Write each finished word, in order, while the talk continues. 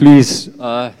Please,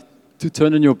 to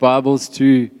turn in your Bibles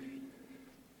to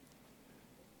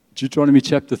Deuteronomy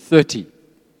chapter 30.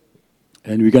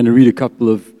 And we're going to read a couple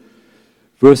of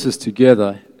verses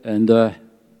together. And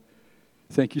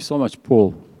thank you so much,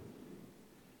 Paul,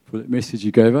 for that message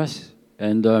you gave us.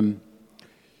 And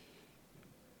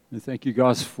thank you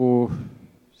guys for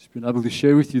just being able to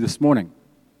share with you this morning.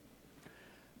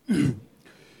 It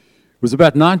was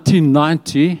about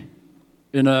 1990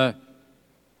 in a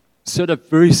setup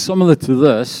very similar to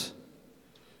this.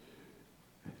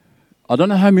 I don't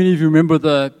know how many of you remember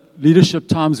the leadership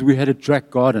times we had at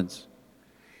Drac Gardens.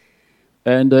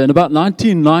 And in about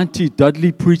 1990,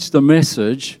 Dudley preached a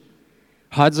message.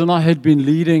 Hudson and I had been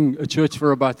leading a church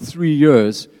for about 3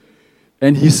 years,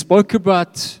 and he spoke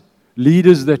about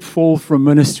leaders that fall from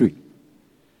ministry.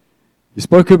 He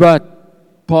spoke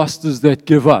about pastors that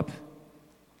give up.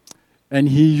 And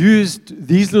he used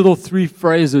these little three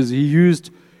phrases. He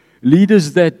used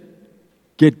leaders that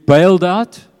get bailed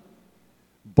out,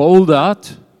 bowled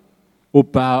out, or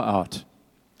bow out.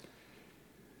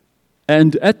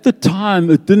 And at the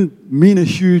time, it didn't mean a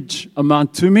huge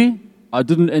amount to me. I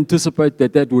didn't anticipate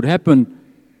that that would happen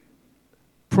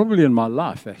probably in my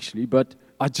life, actually. But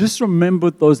I just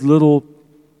remembered those little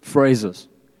phrases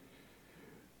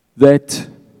that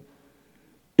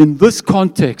in this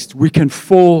context, we can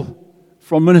fall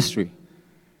from ministry.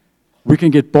 We can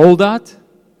get bowled out.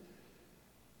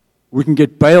 We can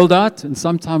get bailed out, and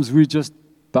sometimes we just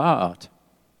bow out.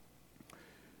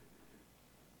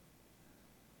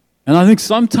 And I think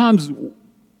sometimes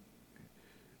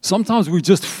we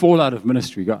just fall out of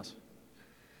ministry, guys.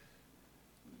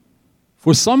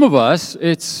 For some of us,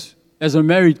 it's as a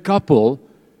married couple,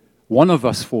 one of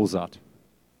us falls out.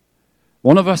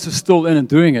 One of us is still in and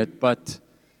doing it, but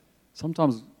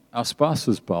sometimes our spouse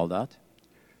is bowed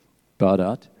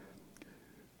out.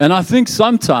 And I think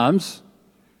sometimes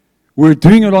we're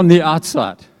doing it on the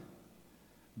outside,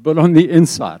 but on the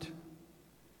inside,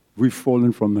 we've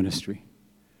fallen from ministry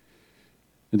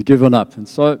and given up. And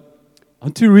so I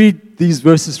want to read these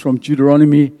verses from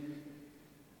Deuteronomy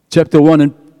chapter 1.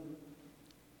 And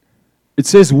it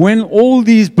says, when all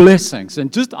these blessings,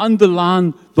 and just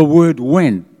underline the word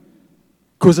when,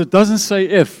 because it doesn't say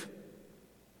if,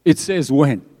 it says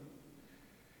when.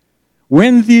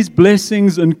 When these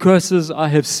blessings and curses I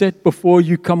have set before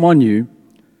you come on you,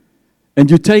 and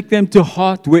you take them to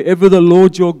heart wherever the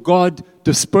Lord your God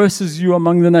disperses you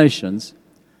among the nations,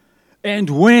 and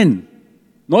when,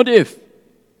 not if,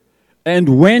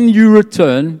 and when you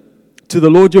return to the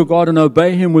Lord your God and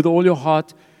obey him with all your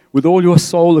heart, with all your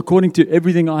soul, according to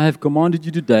everything I have commanded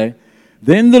you today,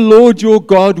 then the Lord your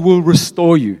God will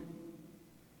restore you,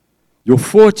 your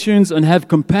fortunes, and have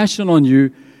compassion on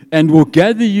you, and will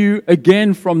gather you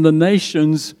again from the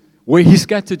nations where he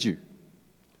scattered you.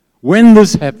 When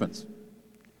this happens,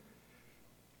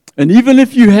 and even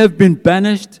if you have been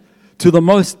banished to the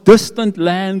most distant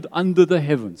land under the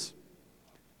heavens.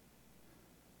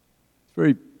 It's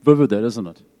very vivid, that, isn't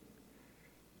it?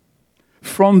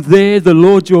 From there, the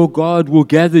Lord your God will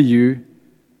gather you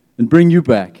and bring you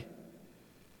back.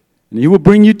 And he will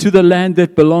bring you to the land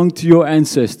that belonged to your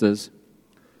ancestors.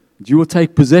 And you will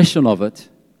take possession of it.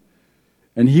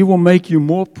 And he will make you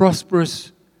more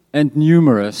prosperous and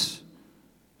numerous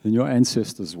than your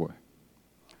ancestors were.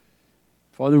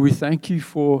 Father, we thank you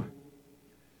for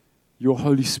your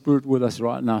Holy Spirit with us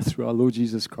right now through our Lord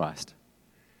Jesus Christ.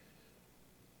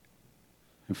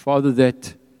 And Father,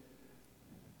 that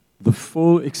the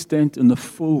full extent and the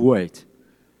full weight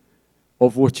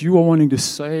of what you are wanting to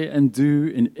say and do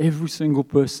in every single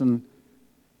person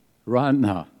right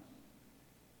now,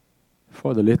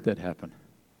 Father, let that happen.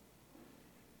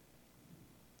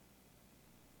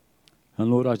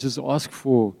 And Lord, I just ask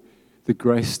for the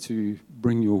grace to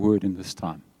bring your word in this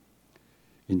time.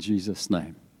 In Jesus'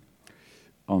 name.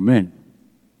 Amen.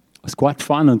 It was quite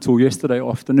fun until yesterday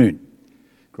afternoon.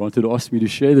 Grant had asked me to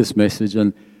share this message,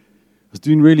 and I was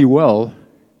doing really well,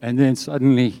 and then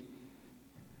suddenly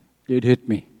it hit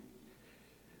me.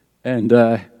 And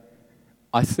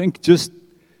I think just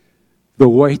the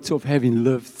weight of having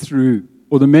lived through,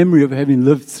 or the memory of having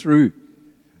lived through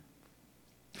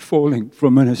falling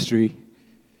from ministry,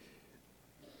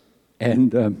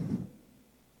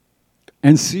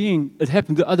 and seeing it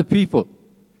happen to other people.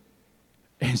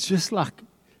 And it's just like,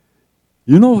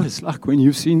 you know what it's like when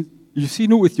you've seen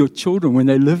it with your children when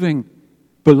they're living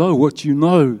below what you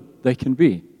know they can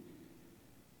be.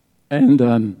 And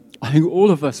I think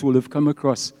all of us will have come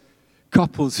across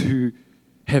couples who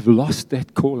have lost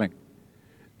that calling.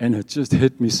 And it just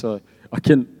hit me so. I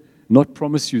can not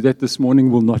promise you that this morning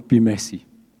will not be messy.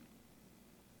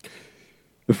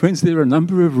 But friends, there are a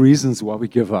number of reasons why we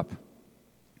give up.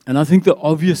 And I think the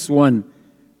obvious one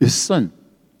is sin.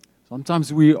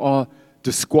 Sometimes we are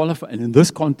disqualified, and in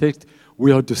this context,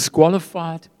 we are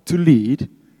disqualified to lead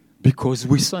because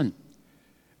we sin.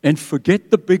 And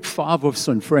forget the big five of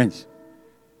sin, friends.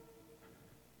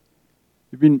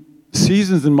 There have been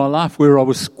seasons in my life where I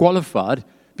was qualified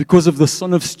because of the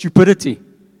sin of stupidity.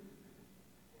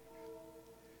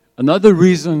 Another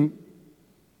reason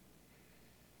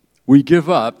we give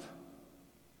up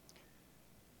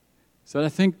is that I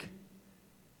think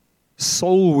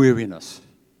soul weariness.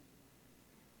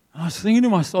 I was thinking to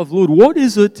myself, Lord, what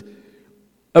is it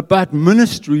about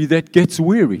ministry that gets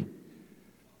weary?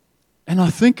 And I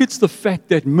think it's the fact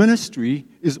that ministry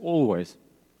is always.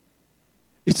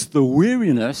 It's the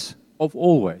weariness of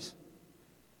always.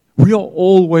 We are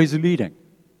always leading.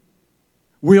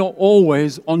 We are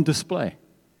always on display.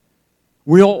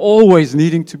 We are always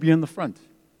needing to be in the front.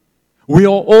 We are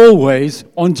always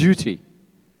on duty.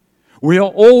 We are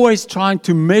always trying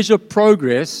to measure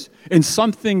progress in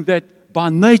something that by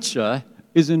nature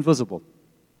is invisible.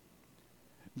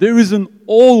 There is an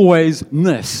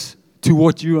always-ness to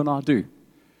what you and I do.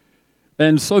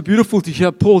 And so beautiful to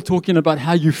hear Paul talking about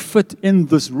how you fit in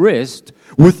this rest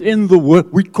within the work.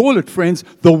 We call it, friends,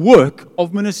 the work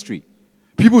of ministry.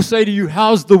 People say to you,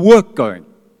 how's the work going?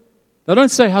 They don't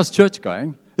say, how's church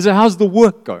going? They say, how's the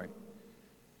work going?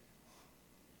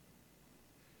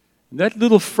 That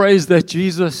little phrase that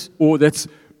Jesus, or that's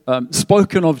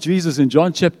spoken of Jesus in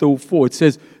John chapter 4, it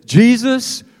says,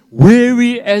 Jesus,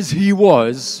 weary as he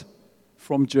was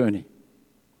from journey.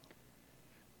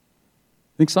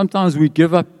 I think sometimes we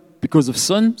give up because of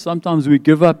sin. Sometimes we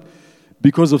give up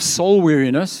because of soul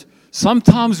weariness.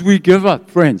 Sometimes we give up,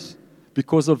 friends,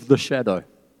 because of the shadow.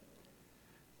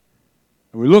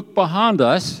 And we look behind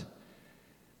us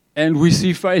and we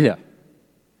see failure.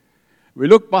 We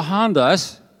look behind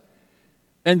us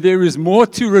and there is more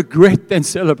to regret than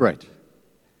celebrate.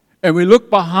 And we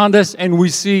look behind us and we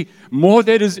see more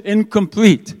that is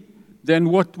incomplete than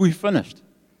what we finished.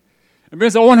 And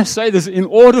because I want to say this, in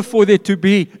order for there to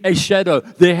be a shadow,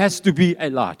 there has to be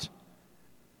a light.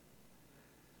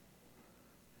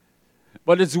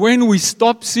 But it's when we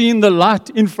stop seeing the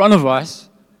light in front of us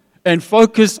and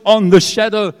focus on the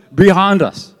shadow behind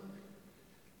us,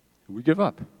 we give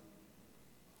up.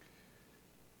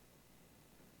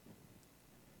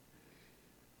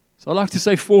 So I'd like to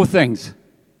say 4 things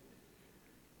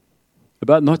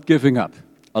about not giving up.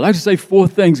 I'd like to say 4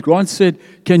 things. Grant said,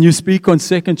 can you speak on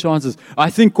second chances? I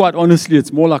think quite honestly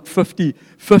it's more like 50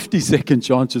 second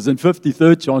chances and 50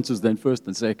 third chances than first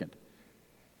and second.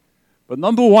 But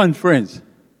number 1, friends,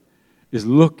 is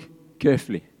look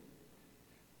carefully.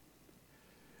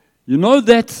 You know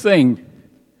that thing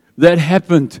that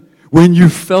happened when you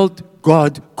felt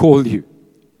God call you?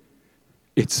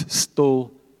 It's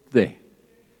still there.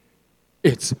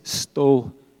 It's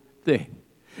still there.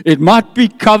 It might be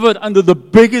covered under the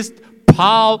biggest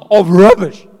pile of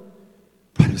rubbish,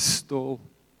 but it's still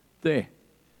there.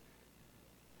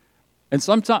 And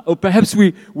sometimes, or perhaps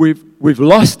we've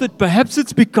lost it. Perhaps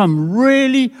it's become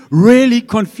really, really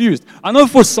confused. I know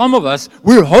for some of us,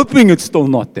 we're hoping it's still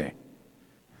not there.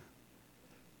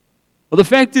 But the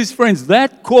fact is, friends,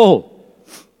 that call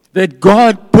that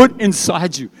God put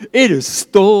inside you, it is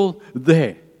still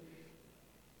there.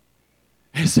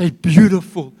 It's a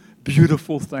beautiful,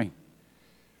 beautiful thing.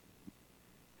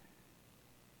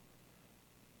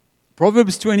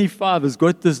 Proverbs 25 has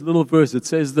got this little verse. It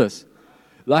says this: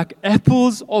 like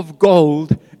apples of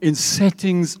gold in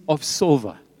settings of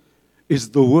silver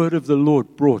is the word of the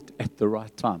Lord brought at the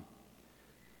right time.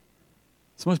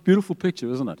 It's the most beautiful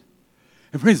picture, isn't it?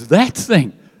 And friends, that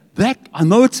thing, I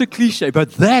know it's a cliche,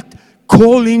 but that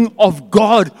calling of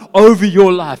God over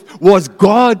your life was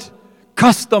God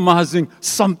customizing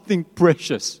something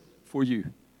precious for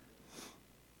you.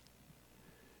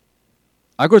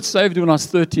 I got saved when I was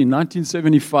 13,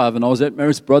 1975, and I was at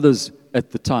Marist Brothers at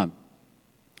the time.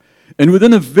 And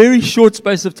within a very short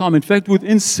space of time, in fact,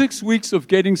 within 6 weeks of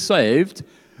getting saved,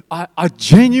 I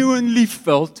genuinely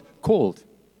felt called.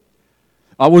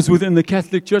 I was within the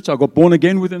Catholic Church. I got born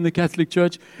again within the Catholic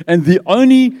Church. And the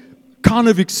only kind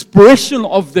of expression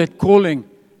of that calling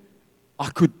I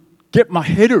could get my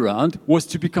head around was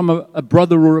to become a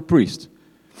brother or a priest.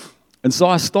 And so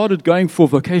I started going for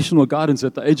vocational guidance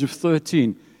at the age of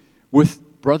 13 with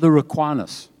Brother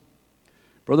Aquinas.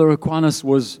 Brother Aquinas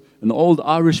was an old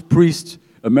Irish priest,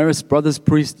 a Marist Brothers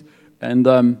priest, and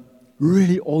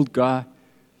really old guy.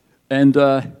 And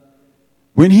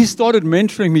when he started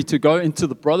mentoring me to go into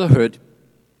the brotherhood,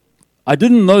 I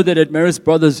didn't know that at Marist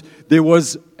Brothers there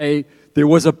was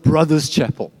a brothers'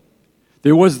 chapel.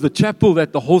 There was the chapel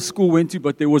that the whole school went to,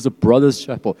 but there was a brothers'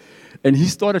 chapel. And he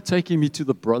started taking me to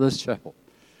the brothers' chapel.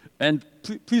 And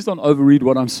please don't overread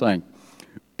what I'm saying.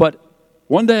 But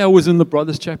one day I was in the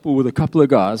brothers' chapel with a couple of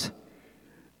guys,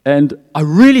 and I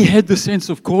really had the sense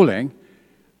of calling,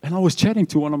 and I was chatting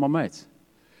to one of my mates.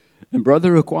 And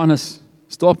Brother Aquinas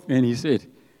stopped me and he said,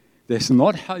 "That's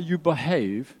not how you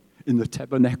behave in the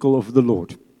tabernacle of the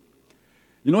Lord."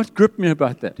 You know what gripped me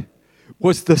about that?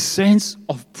 Was the sense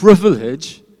of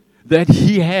privilege that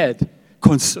he had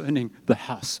concerning the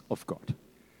house of God.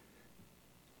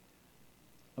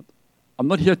 I'm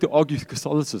not here to argue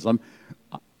Catholicism.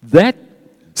 That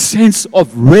sense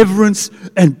of reverence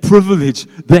and privilege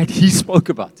that he spoke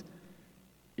about,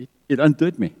 it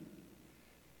undid me.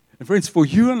 And friends, for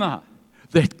you and I,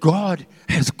 that God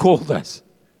has called us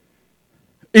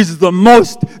is the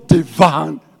most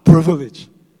divine privilege.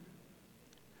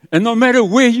 And no matter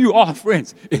where you are,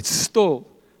 friends, it's still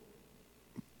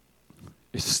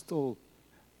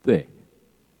there.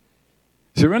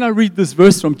 So when I read this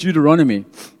verse from Deuteronomy,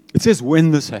 it says,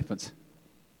 when this happens,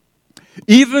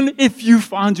 even if you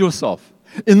find yourself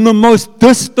in the most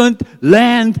distant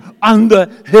land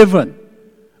under heaven,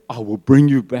 I will bring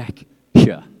you back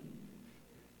here.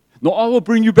 No, I will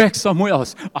bring you back somewhere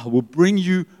else. I will bring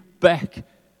you back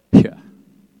here.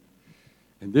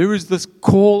 And there is this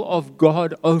call of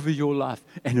God over your life,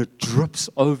 and it drips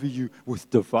over you with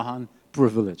divine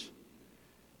privilege.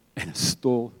 And it's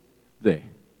still there.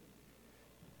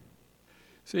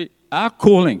 See, our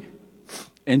calling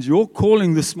and your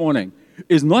calling this morning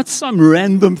is not some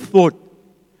random thought.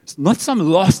 It's not some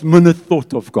last-minute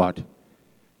thought of God.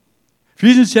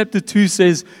 Ephesians chapter 2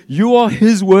 says, you are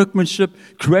His workmanship,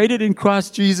 created in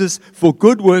Christ Jesus for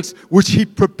good works, which He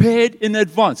prepared in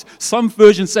advance. Some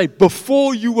versions say,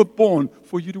 before you were born,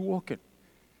 for you to walk in.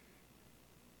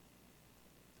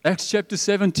 Acts chapter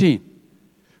 17,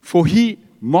 for He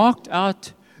marked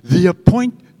out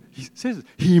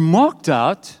He marked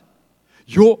out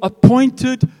your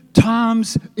appointed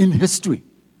times in history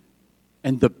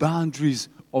and the boundaries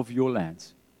of your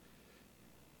lands.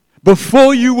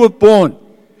 Before you were born,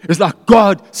 it's like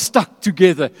God stuck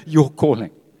together your calling.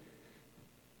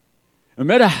 No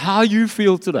matter how you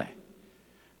feel today,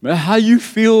 no matter how you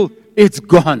feel it's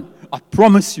gone, I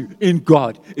promise you, in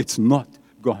God, it's not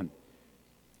gone.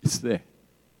 It's there.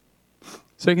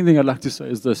 Second thing I'd like to say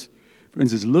is this,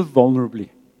 friends, is live vulnerably.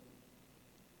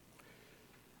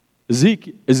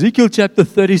 Ezekiel chapter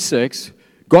 36,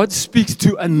 God speaks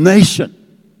to a nation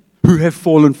who have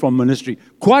fallen from ministry.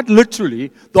 Quite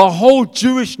literally, the whole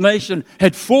Jewish nation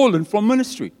had fallen from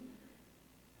ministry.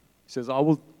 He says, I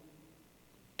will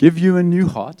give you a new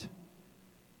heart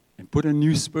and put a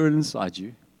new spirit inside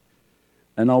you,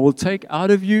 and I will take out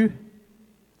of you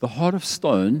the heart of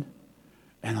stone,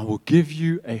 and I will give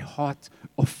you a heart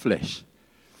of flesh.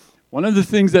 One of the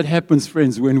things that happens,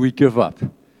 friends, when we give up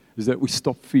is that we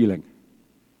stop feeling.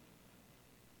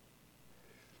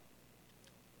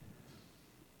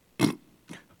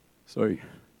 Sorry,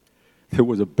 that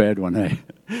was a bad one, eh?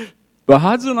 But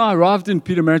Hans and I arrived in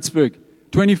Pietermaritzburg,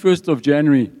 21st of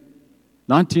January,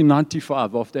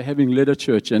 1995, after having led a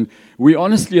church. And we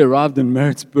honestly arrived in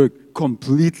Maritzburg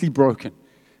completely broken.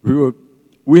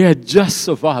 We had just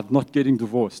survived not getting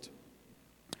divorced.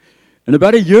 And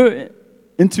about a year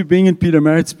into being in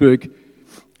Pietermaritzburg,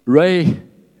 Ray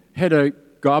had a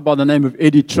guy by the name of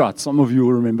Eddie Trout. Some of you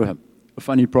will remember him, a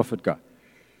funny prophet guy.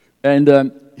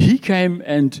 And he came,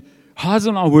 and Haz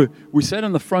and I we sat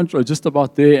in the front row just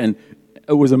about there, and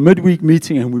it was a midweek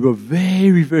meeting, and we were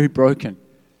very, very broken.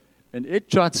 And Ed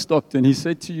Trout stopped, and he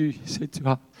said to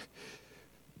her,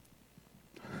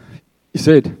 he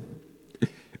said,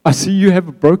 I see you have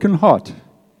a broken heart.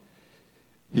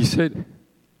 He said,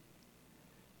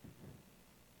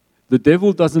 the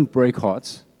devil doesn't break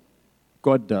hearts.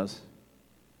 God does.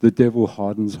 The devil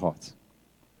hardens hearts.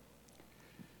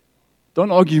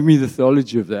 Don't argue with me the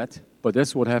theology of that, but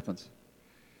that's what happens.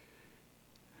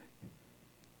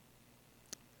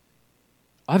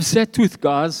 I've sat with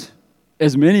guys,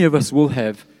 as many of us will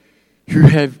have, who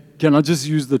have, can I just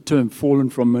use the term, fallen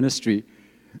from ministry.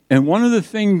 And one of the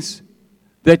things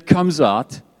that comes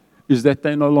out is that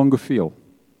they no longer feel.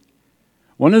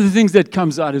 One of the things that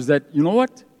comes out is that, you know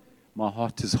what? My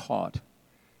heart is hard.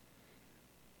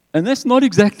 And that's not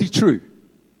exactly true.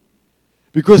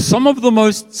 Because some of the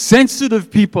most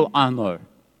sensitive people I know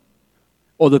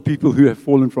are the people who have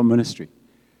fallen from ministry.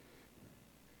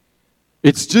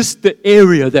 It's just the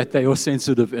area that they are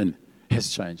sensitive in has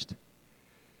changed.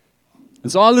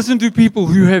 And so I listen to people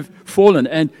who have fallen,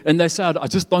 and they say, I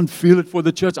just don't feel it for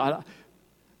the church.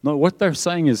 No, what they're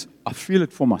saying is, I feel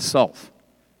it for myself.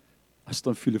 I just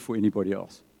don't feel it for anybody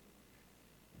else.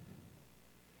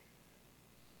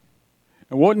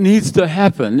 And what needs to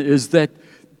happen is that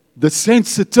the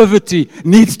sensitivity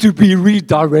needs to be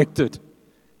redirected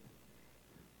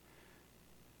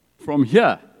from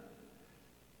here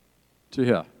to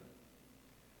here.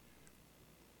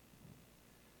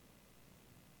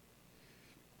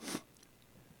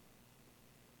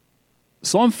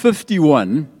 Psalm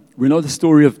 51, we know the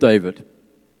story of David.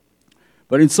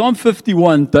 But in Psalm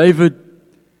 51, David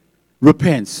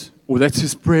repents, or that's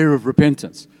his prayer of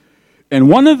repentance. And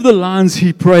one of the lines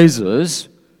he prays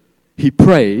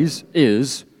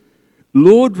is,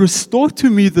 Lord, restore to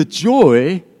me the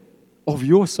joy of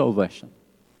your salvation.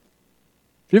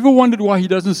 Have you ever wondered why he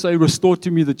doesn't say, restore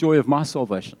to me the joy of my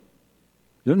salvation?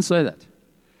 He doesn't say that.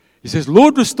 He says,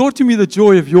 Lord, restore to me the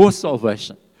joy of your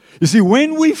salvation. You see,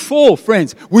 when we fall,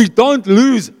 friends, we don't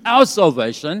lose our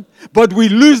salvation, but we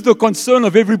lose the concern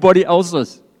of everybody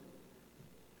else's.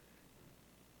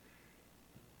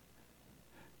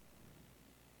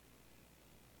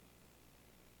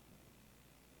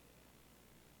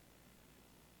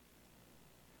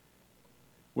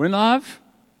 When I've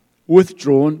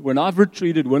withdrawn, when I've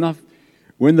retreated,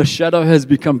 when the shadow has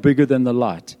become bigger than the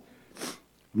light, I've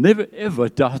never ever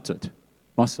doubted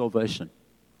my salvation.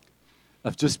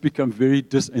 I've just become very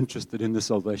disinterested in the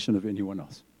salvation of anyone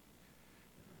else.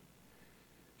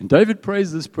 And David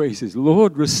prays this prayer. He says,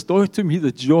 Lord, restore to me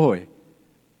the joy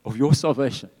of your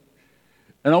salvation.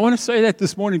 And I want to say that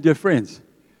this morning, dear friends.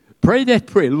 Pray that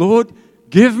prayer. Lord,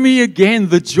 give me again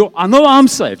the joy. I know I'm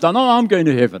saved. I know I'm going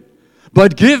to heaven.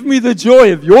 But give me the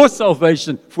joy of your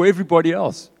salvation for everybody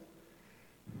else.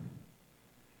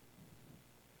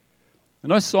 You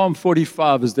know, Psalm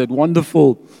 45 is that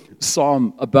wonderful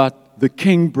psalm about the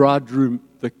king bridegroom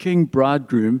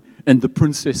and the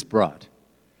princess bride.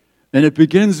 And it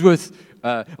begins with,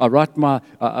 I write my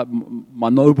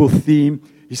noble theme.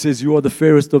 He says, you are the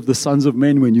fairest of the sons of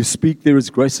men. When you speak, there is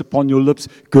grace upon your lips.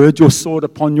 Gird your sword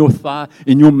upon your thigh.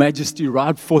 In your majesty,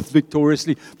 ride forth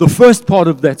victoriously. The first part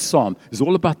of that psalm is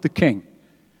all about the king.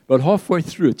 But halfway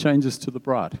through, it changes to the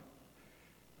bride.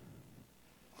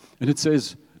 And it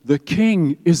says, the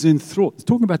king is enthralled. It's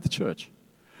talking about the church.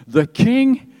 The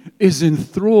king is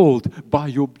enthralled by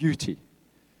your beauty.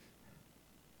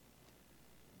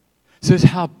 It says,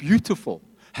 how beautiful,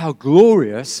 how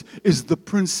glorious is the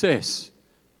princess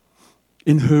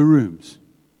in her rooms.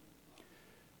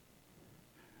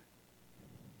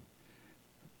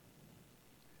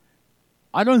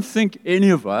 I don't think any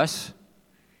of us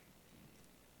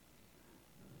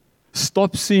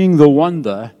stop seeing the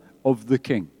wonder of the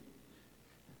king,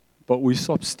 but we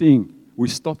stop seeing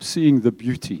the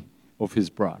beauty of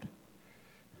his bride.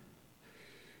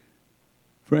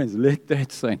 Friends, let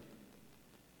that thing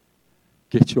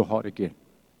get your heart again.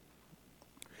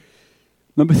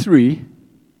 Number 3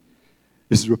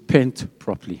 is repent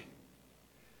properly.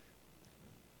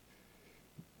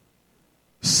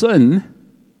 Sin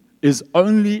is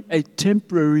only a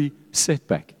temporary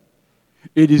setback.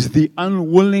 It is the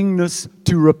unwillingness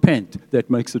to repent that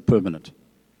makes it permanent.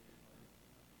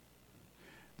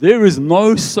 There is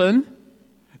no sin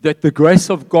that the grace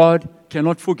of God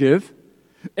cannot forgive,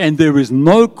 and there is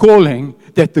no calling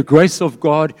that the grace of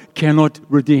God cannot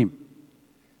redeem.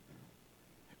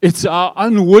 It's our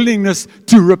unwillingness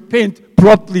to repent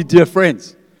properly, dear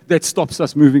friends, that stops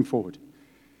us moving forward.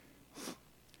 Let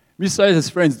me say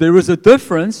this, friends. There is a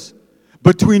difference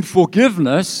between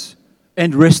forgiveness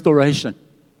and restoration.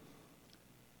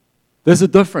 There's a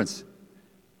difference.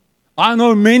 I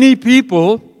know many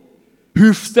people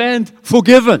who stand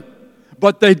forgiven,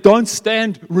 but they don't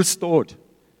stand restored.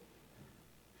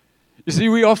 You see,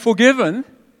 we are forgiven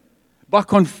by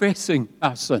confessing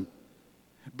our sin,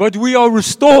 but we are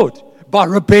restored by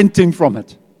repenting from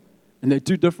it. And they're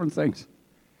two different things.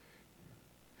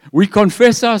 We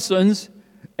confess our sins,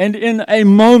 and in a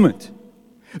moment,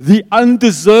 the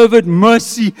undeserved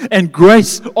mercy and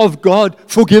grace of God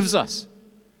forgives us.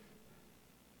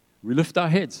 We lift our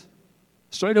heads.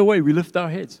 Straight away, we lift our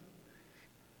heads.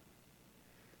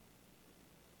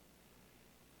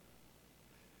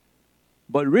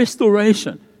 But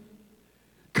restoration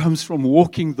comes from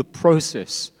walking the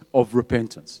process of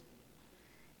repentance.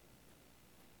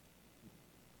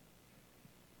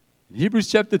 In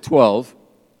Hebrews chapter 12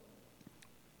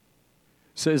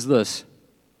 says this: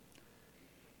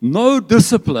 no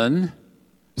discipline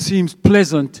seems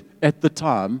pleasant at the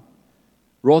time,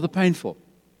 rather painful.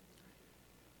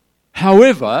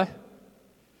 However,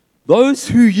 those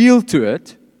who yield to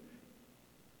it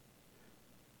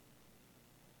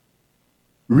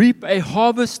reap a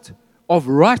harvest of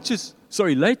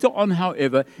Later on,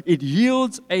 however, it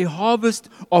yields a harvest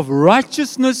of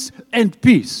righteousness and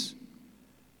peace.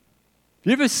 Have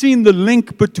you ever seen the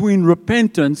link between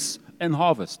repentance and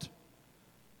harvest?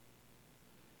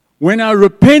 When our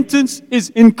repentance is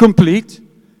incomplete,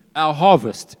 our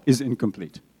harvest is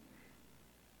incomplete.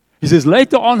 He says,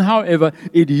 later on, however,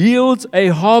 it yields a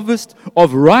harvest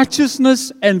of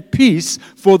righteousness and peace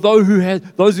for those who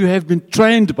have been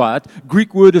trained by it.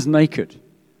 Greek word is naked.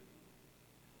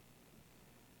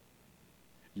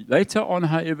 Later on,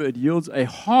 however, it yields a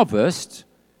harvest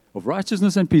of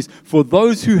righteousness and peace for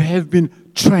those who have been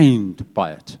trained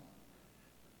by it.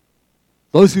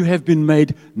 Those who have been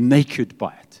made naked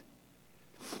by it.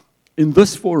 In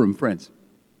this forum, friends,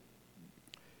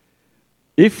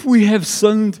 if we have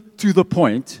sinned to the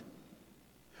point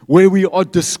where we are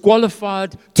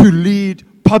disqualified to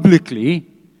lead publicly,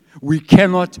 we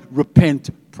cannot repent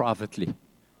privately.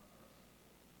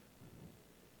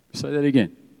 Say that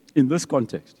again. In this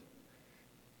context,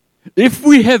 if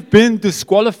we have been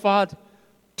disqualified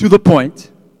to the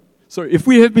point, if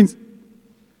we have been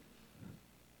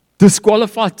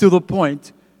disqualified to the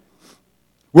point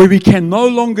where we can no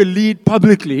longer lead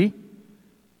publicly,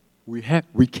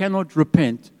 we cannot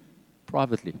repent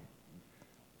privately.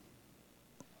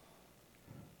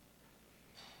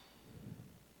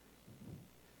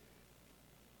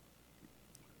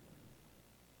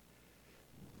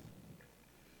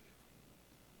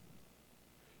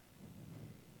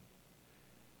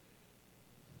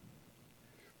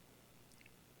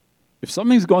 If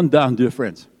something's gone down, dear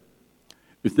friends,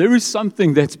 if there is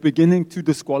something that's beginning to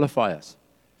disqualify us,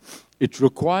 it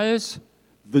requires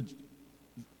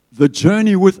the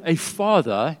journey with a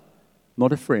father,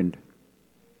 not a friend.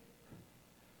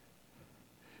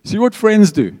 See what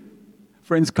friends do?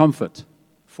 Friends comfort.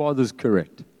 Fathers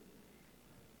correct.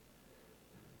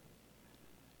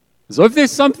 So if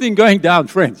there's something going down,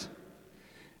 friends,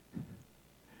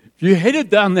 if you're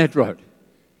headed down that road,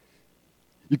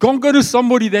 you can't go to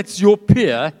somebody that's your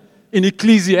peer in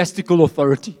ecclesiastical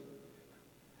authority.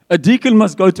 A deacon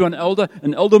must go to an elder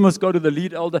must go to the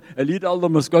lead elder, a lead elder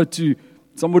must go to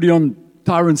somebody on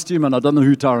Tyron's team, and I don't know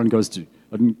who Tyron goes to.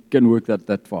 I didn't work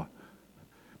that far.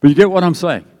 But you get what I'm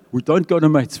saying? We don't go to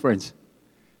mates, friends.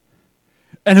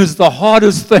 And it's the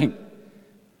hardest thing.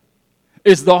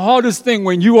 It's the hardest thing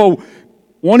when you are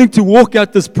wanting to walk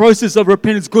out this process of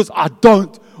repentance because I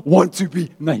don't want to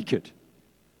be naked.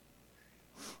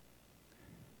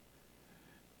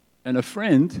 And a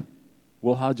friend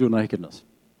will hide your nakedness.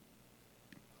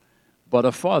 But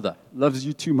a father loves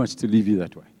you too much to leave you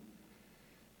that way.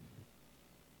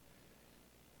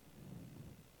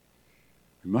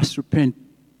 We must repent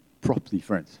properly,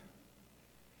 friends.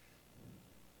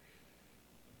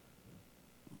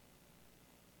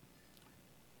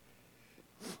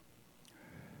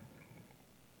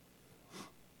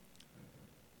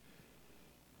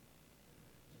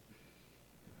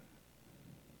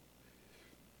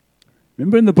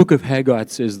 Remember in the book of Haggai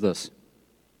it says this: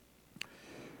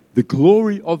 the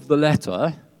glory of the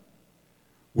latter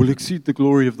will exceed the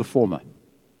glory of the former.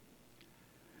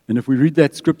 And if we read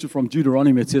that scripture from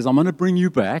Deuteronomy, it says, I'm going to bring you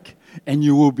back, and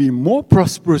you will be more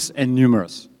prosperous and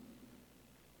numerous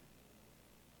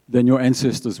than your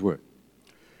ancestors were.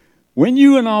 When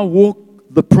you and I walk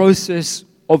the process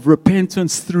of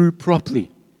repentance through properly,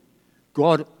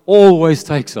 God always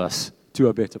takes us to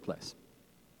a better place.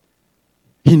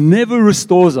 He never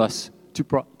restores us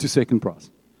to second prize.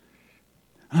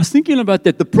 I was thinking about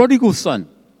that. The prodigal son.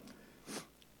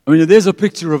 I mean, there's a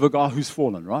picture of a guy who's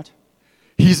fallen, right?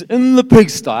 He's in the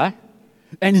pigsty,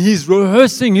 and he's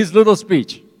rehearsing his little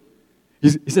speech. He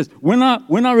says, when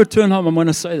I return home, I'm going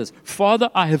to say this: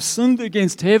 Father, I have sinned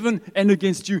against heaven and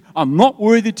against you. I'm not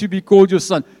worthy to be called your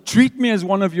son. Treat me as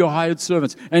one of your hired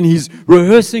servants. And he's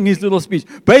rehearsing his little speech.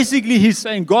 Basically, he's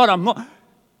saying, God,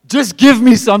 just give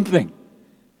me something.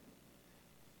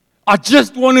 I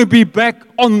just want to be back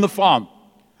on the farm.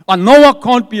 I know I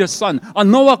can't be a son.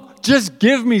 Just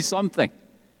give me something.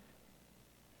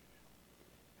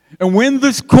 And when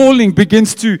this calling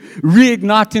begins to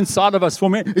reignite inside of us, for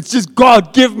me, it's just,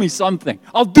 God, give me something.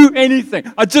 I'll do anything.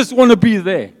 I just want to be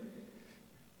there.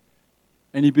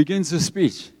 And he begins his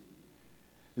speech.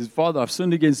 He says, Father, I've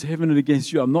sinned against heaven and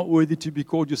against you. I'm not worthy to be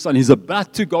called your son. He's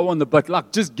about to go on the but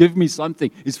like, just give me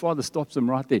something. His father stops him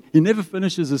right there. He never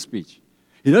finishes his speech.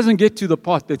 He doesn't get to the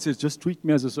part that says, just treat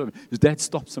me as a servant. His dad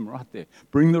stops him right there.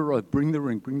 Bring the robe, bring the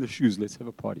ring, bring the shoes. Let's have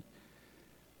a party.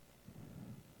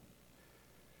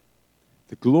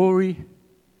 The glory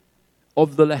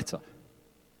of the latter.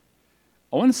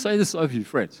 I want to say this over you,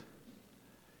 friends.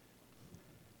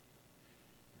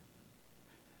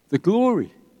 The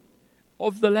glory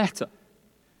of the latter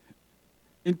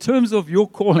in terms of your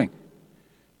calling,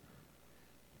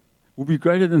 will be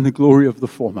greater than the glory of the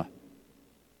former.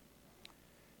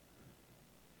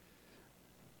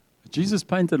 Jesus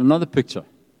painted another picture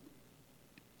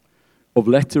of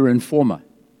latter and former.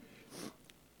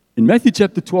 In Matthew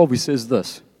chapter 12, he says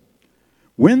this: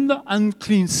 when the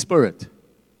unclean spirit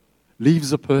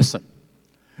leaves a person,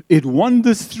 it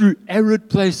wanders through arid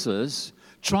places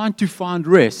trying to find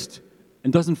rest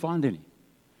and doesn't find any.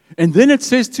 And then it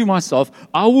says to myself,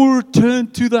 I will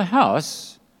return to the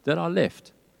house that I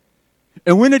left.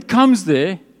 And when it comes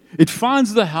there, it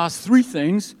finds the house, three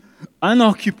things: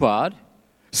 unoccupied,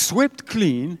 swept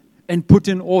clean, and put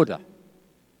in order.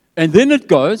 And then it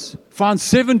goes, finds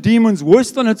 7 demons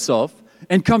worse than itself,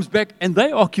 and comes back, and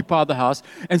they occupy the house.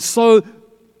 And so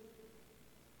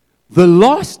the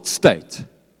last state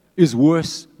is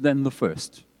worse than the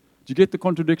first. Do you get the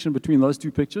contradiction between those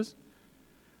two pictures?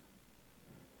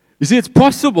 You see, it's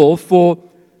possible for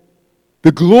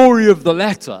the glory of the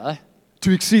latter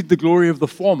to exceed the glory of the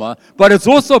former, but it's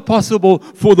also possible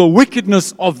for the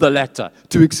wickedness of the latter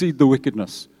to exceed the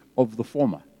wickedness of the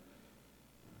former.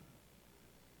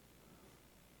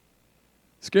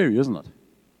 Scary, isn't it?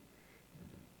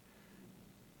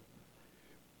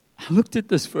 I looked at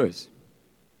this verse,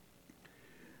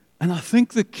 and I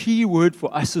think the key word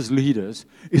for us as leaders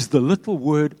is the little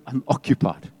word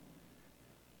unoccupied.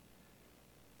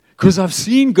 Because I've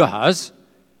seen guys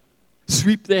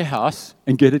sweep their house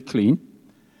and get it clean,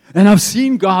 and I've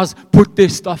seen guys put their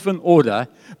stuff in order,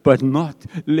 but not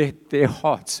let their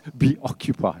hearts be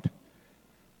occupied.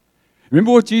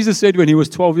 Remember what Jesus said when he was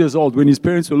 12 years old, when his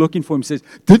parents were looking for him? He says,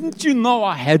 didn't you know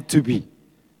I had to be?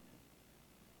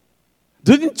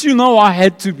 Didn't you know I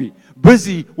had to be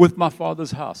busy with my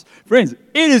Father's house? Friends,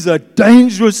 it is a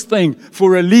dangerous thing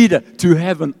for a leader to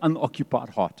have an unoccupied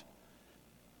heart.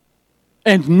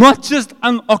 And not just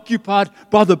unoccupied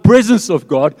by the presence of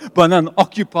God, but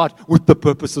unoccupied with the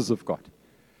purposes of God.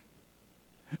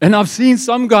 And I've seen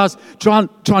some guys try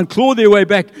and claw their way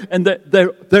back, and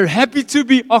they're happy to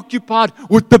be occupied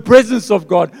with the presence of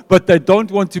God, but they don't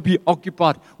want to be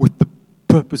occupied with the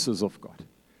purposes of God.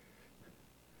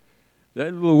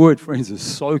 That little word, friends, is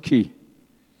so key.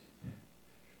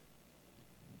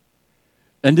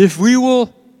 And if we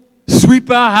will sweep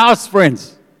our house,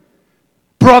 friends,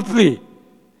 properly,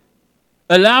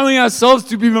 allowing ourselves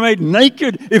to be made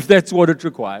naked if that's what it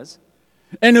requires,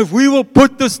 and if we will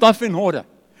put the stuff in order,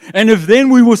 and if then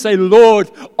we will say, Lord,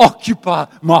 occupy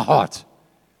my heart,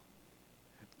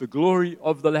 the glory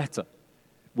of the latter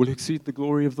will exceed the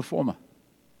glory of the former.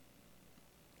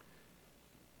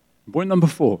 Point number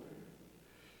 4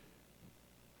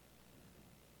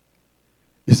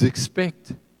 is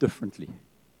expect differently.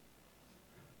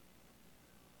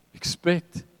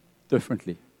 Expect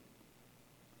differently.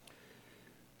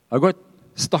 I got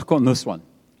stuck on this one.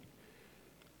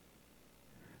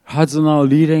 Hudson and I are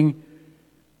leading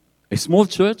a small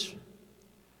church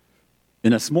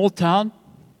in a small town.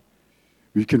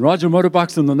 You can ride your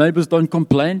motorbikes and the neighbors don't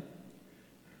complain.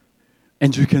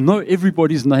 And you can know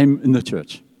everybody's name in the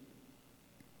church.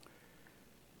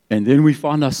 And then we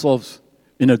find ourselves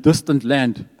in a distant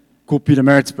land called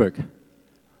Pietermaritzburg.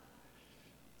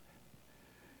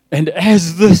 And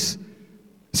as this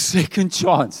second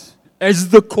chance, as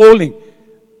the calling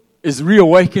is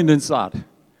reawakened inside,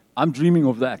 I'm dreaming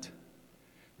of that.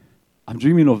 I'm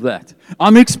dreaming of that.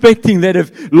 I'm expecting that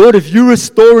if you're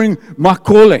restoring my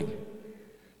calling,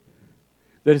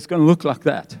 that it's going to look like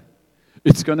that.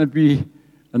 It's going to be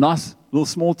a nice little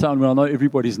small town where I know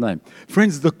everybody's name.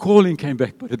 Friends, the calling came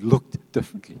back, but it looked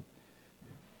differently.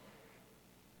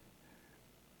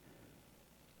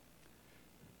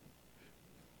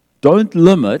 Don't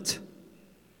limit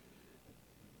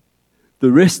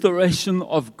the restoration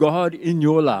of God in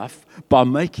your life by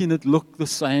making it look the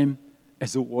same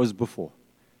as it was before.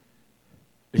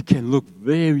 It can look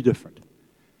very different.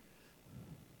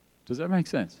 Does that make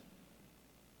sense?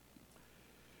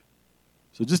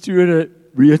 So just to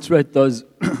reiterate those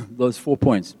 4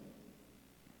 points.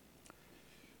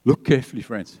 Look carefully,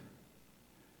 friends.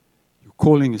 Your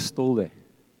calling is still there.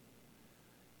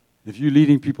 If you're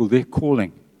leading people, their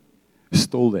calling is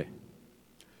still there.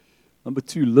 Number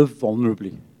 2, live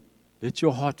vulnerably. Let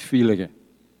your heart feel again.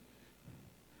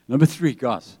 Number 3,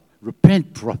 guys,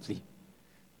 repent properly.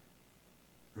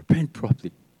 Repent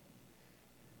properly.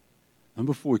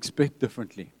 Number 4, expect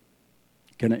differently.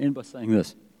 Can I end by saying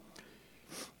this?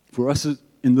 For us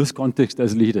in this context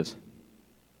as leaders,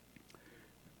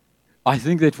 I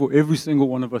think that for every single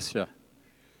one of us here,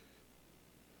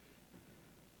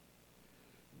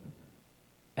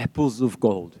 apples of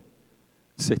gold,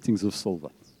 settings of silver.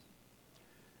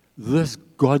 This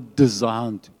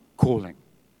God-designed calling.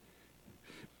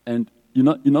 And you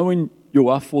know when your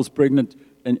wife falls pregnant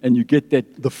and you get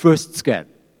the first scan.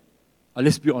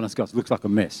 Let's be honest, guys, it looks like a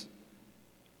mess.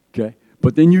 Okay?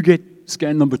 But then you get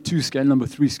scan number 2, scan number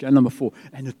 3, scan number 4,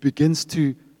 and it begins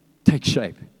to take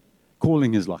shape.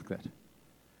 Calling is like that.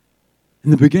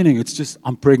 In the beginning, it's just,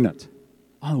 I'm pregnant.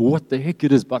 I don't know what the heck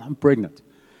it is, but I'm pregnant.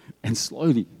 And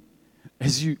slowly,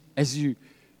 as you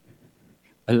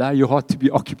allow your heart to be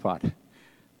occupied,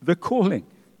 the calling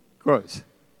grows.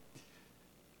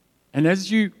 And as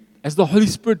the Holy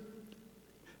Spirit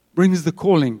brings the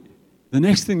calling, the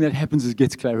next thing that happens is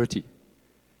gets clarity.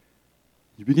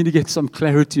 You begin to get some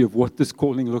clarity of what this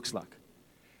calling looks like.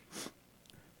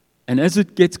 And as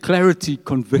it gets clarity,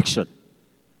 conviction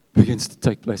begins to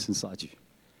take place inside you.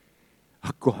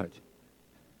 Oh God,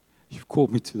 you've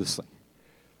called me to this thing.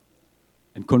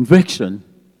 And conviction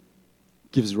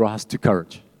gives rise to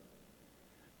courage.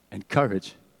 And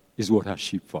courage is what our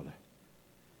sheep follow.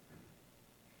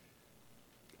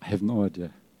 I have no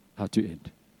idea how to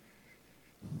end.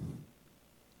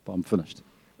 But I'm finished.